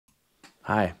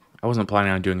Hi, I wasn't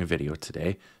planning on doing a video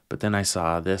today, but then I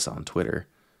saw this on Twitter.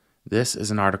 This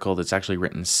is an article that's actually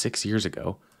written 6 years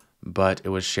ago, but it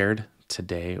was shared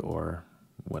today or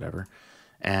whatever,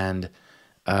 and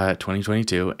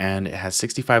 2022, and it has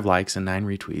 65 likes and 9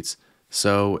 retweets.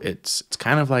 So it's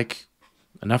kind of like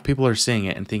enough people are seeing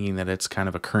it and thinking that it's kind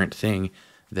of a current thing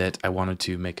that I wanted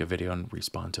to make a video and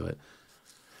respond to it.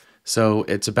 So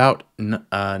it's about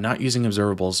not using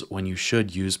observables when you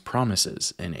should use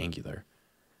promises in Angular.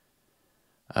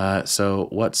 So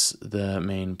what's the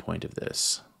main point of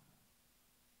this?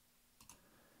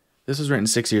 This was written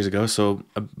 6 years ago, so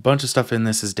a bunch of stuff in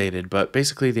this is dated, but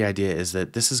basically the idea is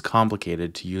that this is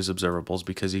complicated to use observables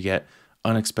because you get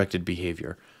unexpected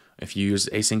behavior. If you use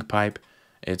async pipe,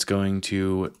 it's going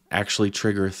to actually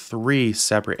trigger 3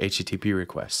 separate HTTP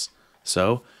requests.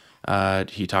 So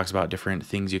he talks about different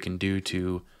things you can do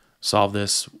to solve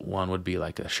this. One would be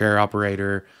like a share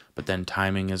operator, but then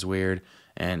timing is weird.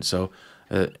 And so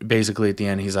basically at the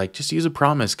end, he's like, just use a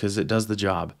promise because it does the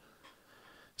job.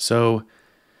 So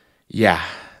yeah,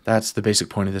 that's the basic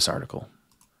point of this article.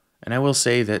 And I will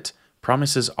say that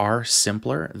promises are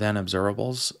simpler than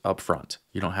observables up front.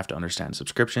 You don't have to understand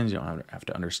subscriptions. You don't have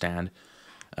to understand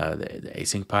the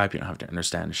async pipe. You don't have to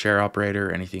understand a share operator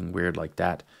or anything weird like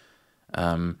that.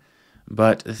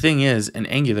 But the thing is, in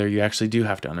Angular, you actually do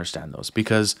have to understand those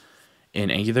because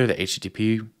in Angular, the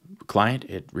HTTP client,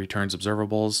 it returns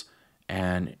observables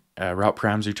and route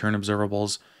params return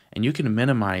observables. And you can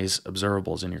minimize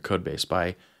observables in your code base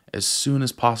by as soon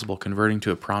as possible converting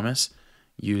to a promise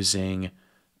using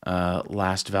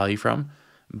last value from,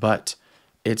 but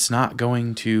it's not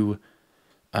going to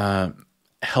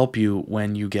help you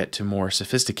when you get to more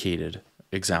sophisticated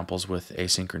examples with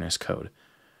asynchronous code.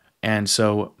 And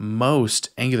so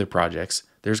most Angular projects,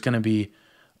 there's going to be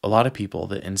a lot of people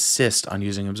that insist on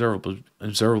using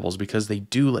observables because they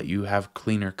do let you have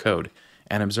cleaner code,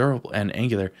 and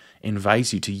Angular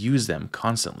invites you to use them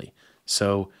constantly.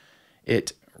 So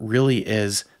it really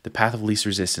is the path of least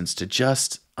resistance to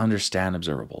just understand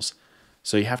observables.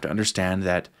 So you have to understand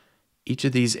that each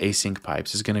of these async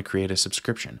pipes is going to create a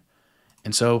subscription.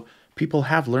 And so people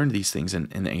have learned these things in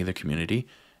the Angular community.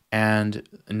 And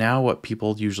now what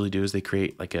people usually do is they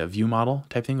create like a view model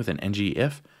type thing with an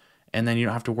ngIf, and then you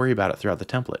don't have to worry about it throughout the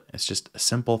template. It's just a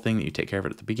simple thing that you take care of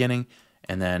it at the beginning,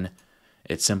 and then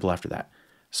it's simple after that.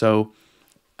 So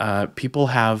people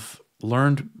have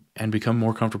learned and become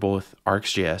more comfortable with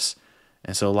RxJS.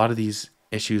 And so a lot of these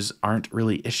issues aren't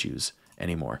really issues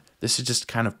anymore. This is just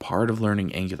kind of part of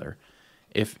learning Angular.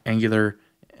 If Angular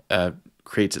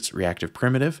creates its reactive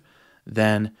primitive,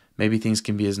 then maybe things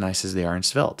can be as nice as they are in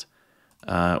Svelte.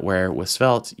 Where with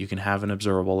Svelte, you can have an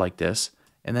observable like this,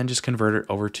 and then just convert it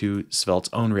over to Svelte's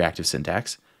own reactive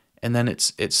syntax. And then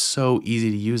it's so easy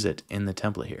to use it in the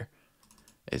template here.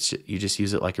 You just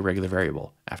use it like a regular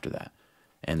variable after that.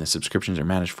 And the subscriptions are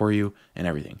managed for you and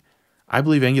everything. I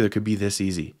believe Angular could be this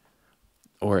easy,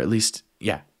 or at least,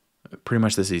 yeah, pretty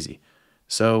much this easy.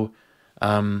 So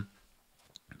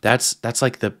that's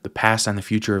like the past and the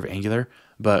future of Angular,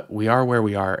 but we are where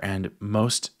we are, and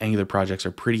most Angular projects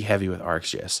are pretty heavy with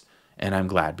RxJS, and I'm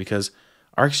glad because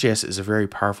RxJS is a very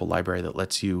powerful library that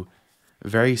lets you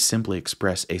very simply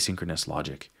express asynchronous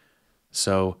logic.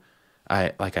 So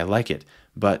I like it,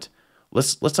 but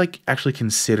let's like actually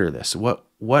consider this. What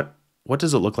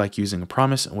does it look like using a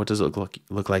promise, and what does it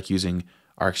look like using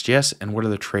RxJS, and what are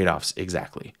the trade-offs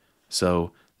exactly?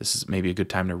 So this is maybe a good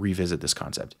time to revisit this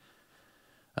concept.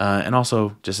 And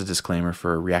also just a disclaimer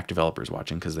for React developers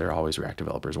watching, because there are always React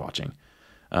developers watching.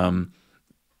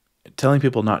 Telling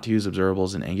people not to use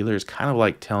observables in Angular is kind of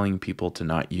like telling people to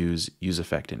not use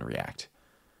useEffect in React.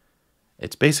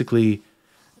 It's basically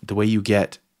the way you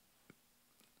get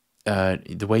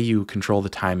the way you control the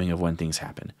timing of when things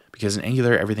happen. Because in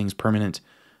Angular, everything's permanent.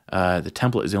 The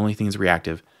template is the only thing that's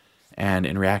reactive. And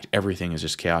in React, everything is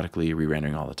just chaotically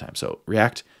re-rendering all the time. So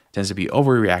React tends to be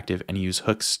overreactive, and you use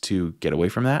hooks to get away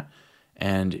from that.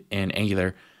 And in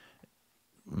Angular,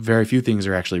 very few things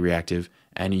are actually reactive,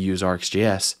 and you use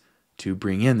RxJS to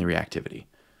bring in the reactivity.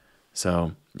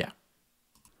 So yeah,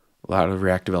 a lot of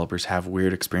React developers have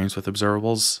weird experience with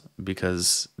observables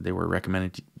because they were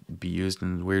recommended to be used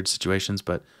in weird situations.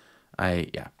 But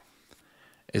yeah,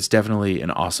 it's definitely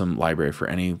an awesome library for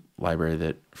any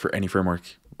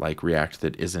framework like React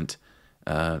that isn't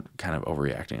kind of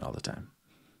overreacting all the time.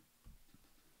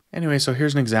 Anyway, so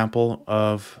here's an example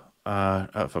of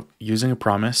using a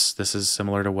promise. This is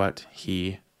similar to what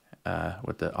the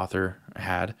author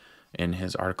had in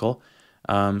his article.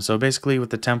 So basically with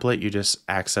the template, you just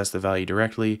access the value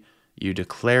directly. You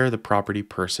declare the property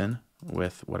person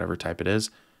with whatever type it is.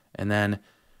 And then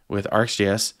with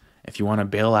RxJS, if you want to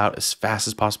bail out as fast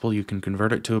as possible, you can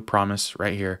convert it to a promise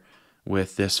right here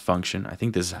with this function. I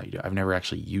think this is how you do it. I've never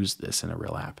actually used this in a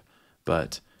real app,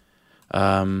 but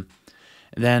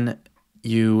then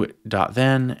you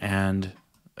 .then and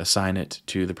assign it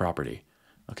to the property.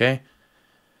 Okay,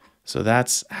 so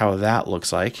that's how that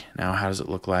looks like. Now, how does it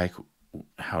look like?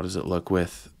 How does it look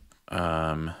with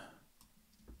RxJS?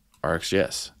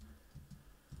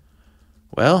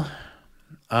 Well,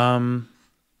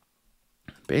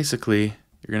 basically,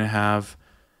 you're going to have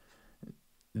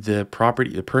the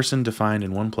property, the person defined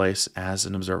in one place as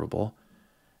an observable,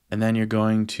 and then you're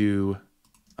going to,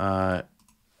 at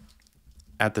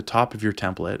the top of your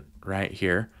template right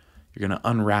here, you're going to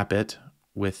unwrap it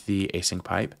with the async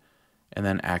pipe and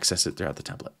then access it throughout the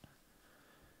template.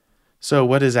 So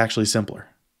what is actually simpler?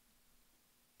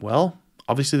 Well,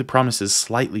 obviously the promise is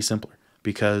slightly simpler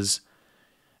because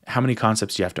how many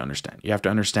concepts do you have to understand? You have to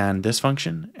understand this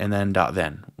function and then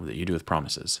 .then that you do with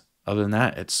promises. Other than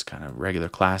that, it's kind of regular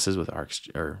classes with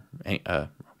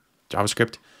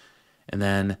JavaScript, and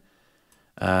then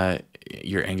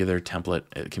your Angular template.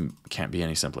 It can't be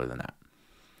any simpler than that.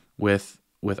 With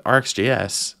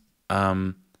RxJS,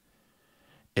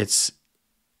 it's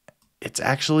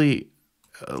actually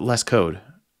less code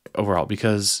overall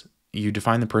because you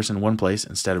define the person in one place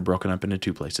instead of broken up into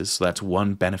two places. So that's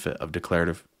one benefit of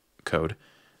declarative code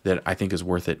that I think is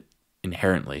worth it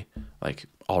inherently. Like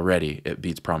already it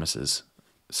beats promises.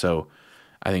 So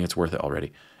I think it's worth it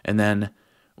already. And then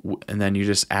you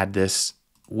just add this,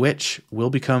 which will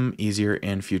become easier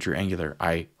in future Angular,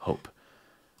 I hope.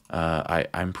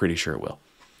 I'm pretty sure it will.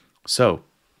 So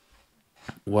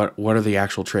what are the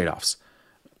actual trade-offs?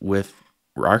 With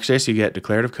RxJS, you get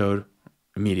declarative code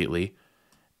immediately.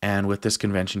 And with this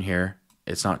convention here,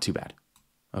 it's not too bad.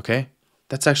 Okay?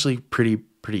 That's actually pretty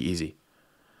easy.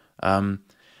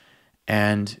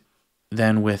 And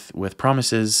then with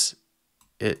promises,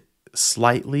 it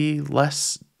slightly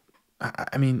less.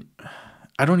 I mean,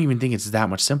 I don't even think it's that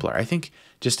much simpler. I think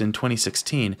just in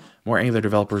 2016, more Angular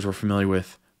developers were familiar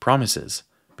with promises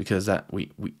because that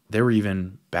they were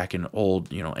even back in old,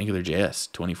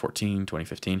 AngularJS 2014,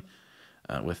 2015,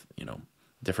 with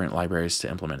different libraries to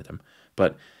implement them.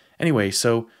 But anyway,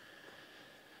 so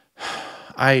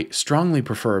I strongly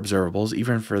prefer observables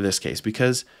even for this case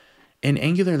because in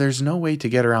Angular, there's no way to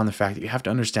get around the fact that you have to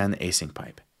understand the async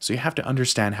pipe. So you have to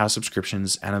understand how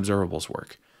subscriptions and observables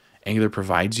work. Angular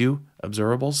provides you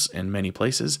observables in many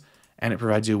places, and it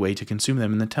provides you a way to consume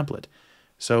them in the template.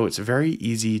 So it's very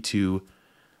easy to,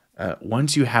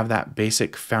 once you have that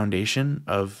basic foundation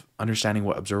of understanding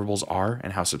what observables are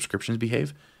and how subscriptions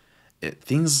behave,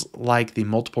 things like the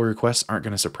multiple requests aren't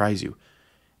going to surprise you.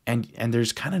 And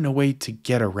there's kind of no way to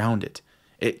get around it.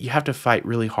 You have to fight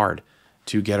really hard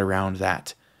to get around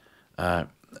that,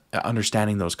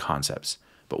 understanding those concepts.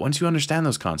 But once you understand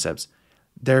those concepts,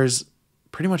 there's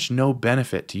pretty much no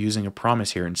benefit to using a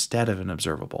promise here instead of an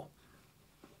observable.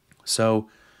 So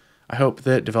I hope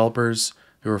that developers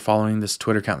who are following this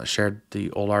Twitter account that shared the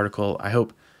old article, I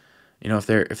hope, if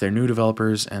they're new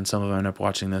developers and some of them end up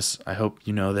watching this, I hope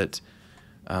you know that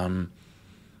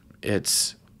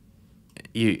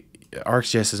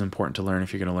RxJS is important to learn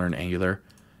if you're going to learn Angular.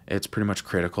 It's pretty much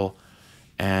critical.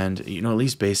 And, at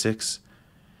least basics.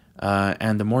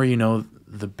 And the more you know,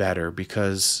 the better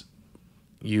because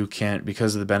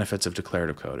because of the benefits of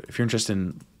declarative code. If you're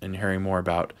interested in hearing more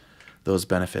about those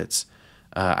benefits,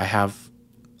 I have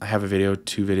a video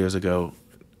 2 videos ago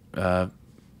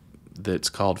that's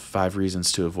called 5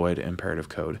 Reasons to Avoid Imperative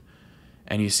Code.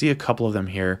 And you see a couple of them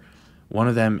here. One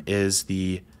of them is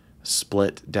the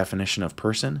split definition of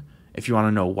person. If you want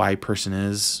to know why person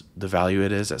is the value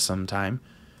it is at some time,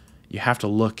 you have to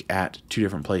look at 2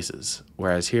 different places.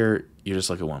 Whereas here, you just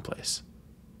look at one place.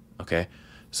 Okay?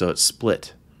 So it's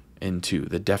split into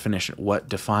the definition. What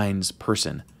defines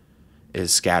person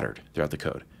is scattered throughout the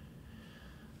code.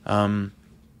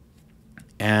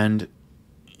 And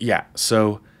yeah,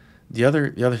 so the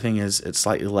other thing is it's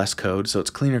slightly less code, so it's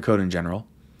cleaner code in general.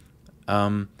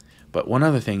 But one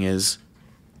other thing is,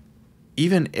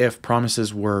 even if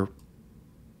promises were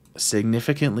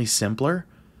significantly simpler,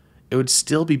 it would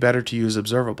still be better to use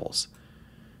observables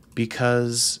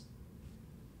because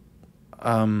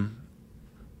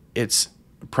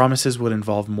promises would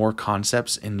involve more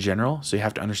concepts in general. So you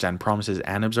have to understand promises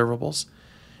and observables.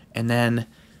 And then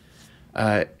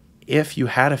if you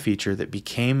had a feature that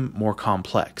became more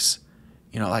complex,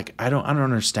 like I don't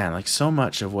understand, like so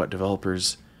much of what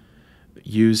developers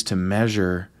use to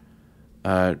measure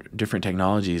different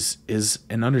technologies is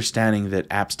an understanding that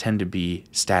apps tend to be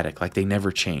static, like they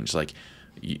never change. Like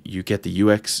you get the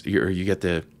UX or you get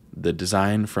the the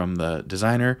design from the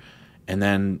designer, and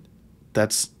then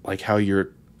that's like how you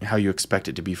expect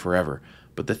it to be forever.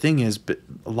 But the thing is,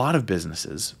 a lot of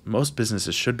businesses, most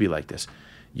businesses should be like this.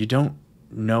 You don't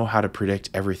know how to predict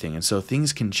everything, and so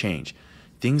things can change.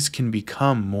 Things can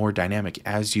become more dynamic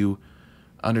as you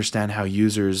understand how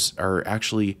users are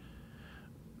actually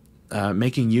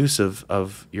making use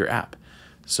of your app.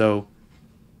 So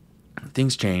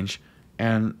things change,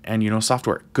 and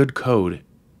software, good code,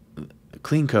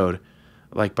 clean code,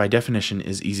 like by definition,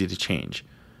 is easy to change.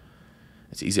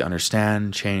 It's easy to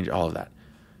understand, change, all of that.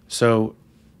 So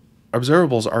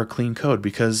observables are clean code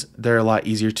because they're a lot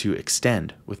easier to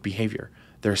extend with behavior.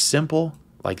 They're simple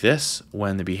like this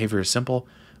when the behavior is simple,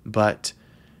 but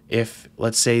if,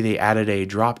 let's say, they added a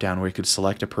drop down where you could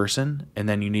select a person and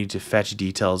then you need to fetch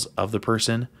details of the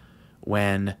person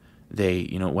when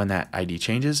when that ID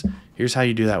changes, here's how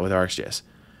you do that with RxJS.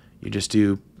 You just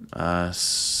do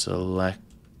selected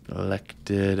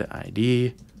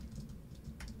ID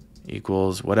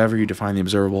equals whatever you define the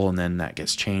observable, and then that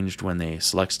gets changed when they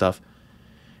select stuff.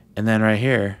 And then right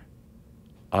here,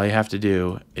 all you have to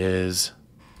do is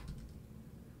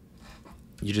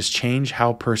you just change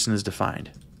how person is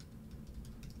defined.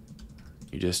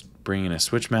 You just bring in a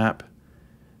switch map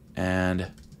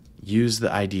and use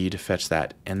the ID to fetch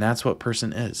that, and that's what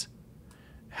person is.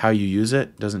 How you use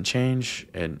it doesn't change,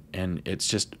 and it's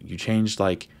just you changed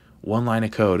like one line of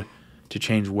code to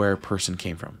change where person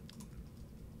came from.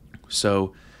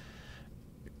 So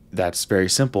that's very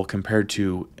simple compared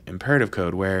to imperative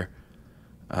code, where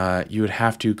you would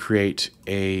have to create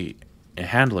a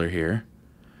handler here,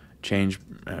 change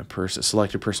person,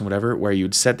 select a person, whatever, where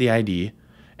you'd set the ID,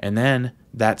 and then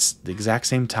that's the exact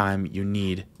same time you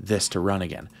need this to run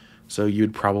again. So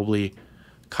you'd probably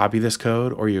copy this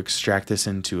code, or you extract this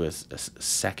into a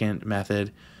second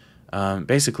method.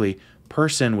 Basically,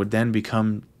 person would then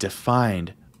become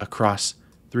defined across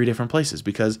 3 different places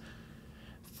because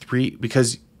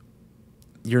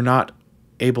you're not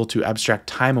able to abstract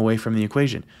time away from the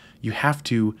equation. You have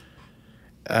to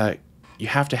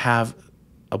have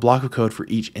a block of code for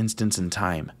each instance in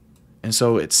time, and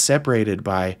so it's separated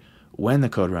by when the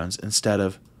code runs instead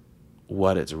of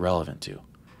what it's relevant to.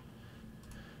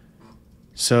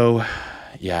 So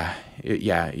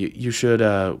you should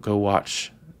go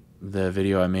watch the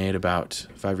video I made about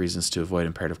 5 reasons to avoid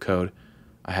imperative code.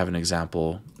 I have an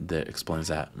example that explains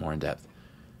that more in depth.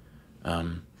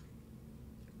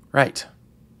 Right.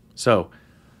 So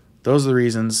those are the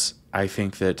reasons I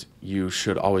think that you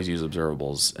should always use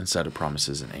observables instead of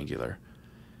promises in Angular.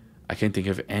 I can't think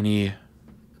of any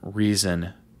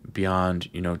reason beyond,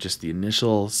 just the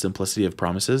initial simplicity of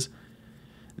promises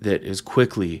that is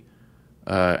quickly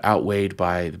outweighed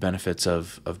by the benefits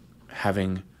of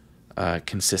having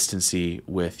consistency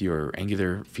with your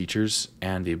Angular features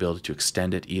and the ability to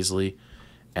extend it easily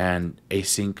and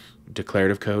async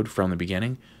declarative code from the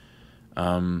beginning.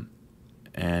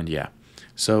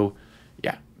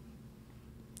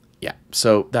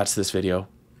 So that's this video.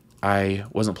 I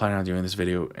wasn't planning on doing this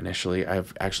video initially.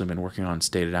 I've actually been working on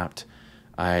StateAdapt.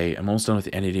 I am almost done with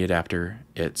the entity adapter.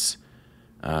 It's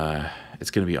going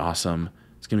to be awesome.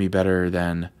 It's going to be better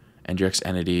than NGX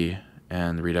entity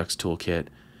and the Redux toolkit,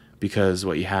 because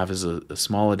what you have is a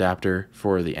small adapter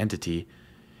for the entity,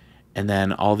 and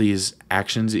then all these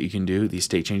actions that you can do, these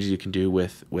state changes you can do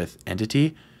with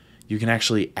entity, you can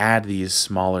actually add these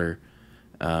smaller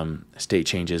state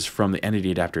changes from the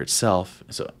entity adapter itself.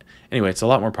 So anyway, it's a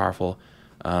lot more powerful.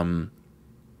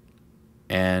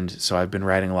 And so I've been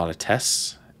writing a lot of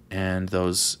tests, and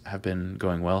those have been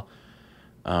going well.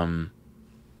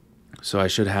 So I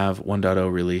should have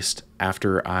 1.0 released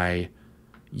after I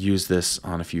use this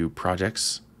on a few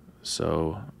projects.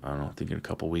 So I don't know, I think in a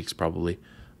couple weeks probably.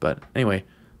 But anyway,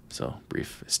 so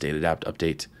brief StateAdapt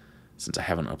update since I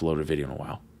haven't uploaded a video in a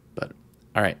while. But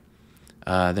all right,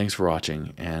 thanks for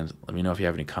watching, and let me know if you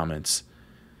have any comments.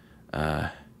 Yeah.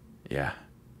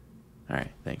 All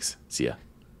right, thanks. See ya.